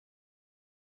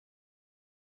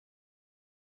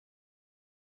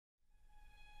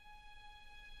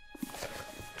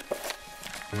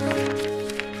Long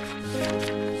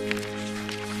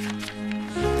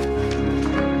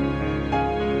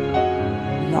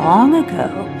ago,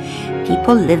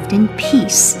 people lived in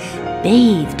peace,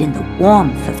 bathed in the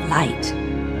warmth of light.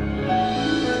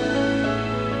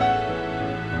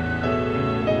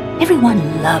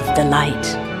 Everyone loved the light.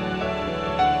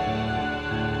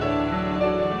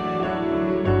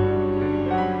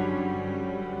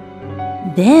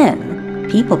 Then,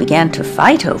 people began to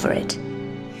fight over it.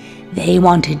 They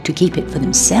wanted to keep it for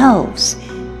themselves,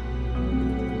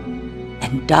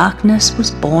 and darkness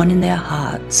was born in their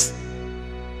hearts.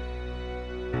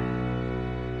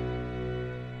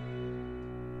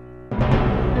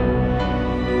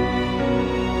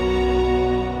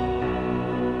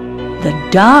 The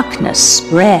darkness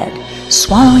spread,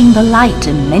 swallowing the light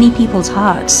in many people's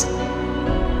hearts.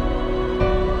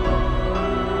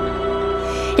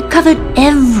 It covered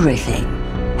everything,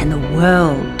 and the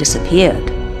world disappeared.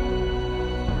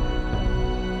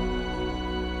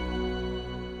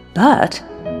 But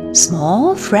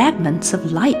small fragments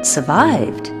of light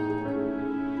survived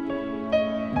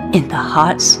in the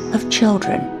hearts of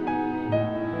children.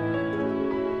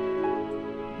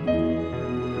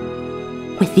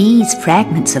 With these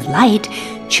fragments of light,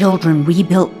 children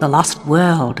rebuilt the lost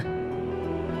world.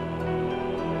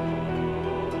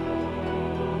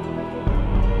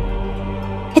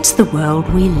 It's the world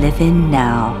we live in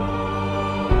now.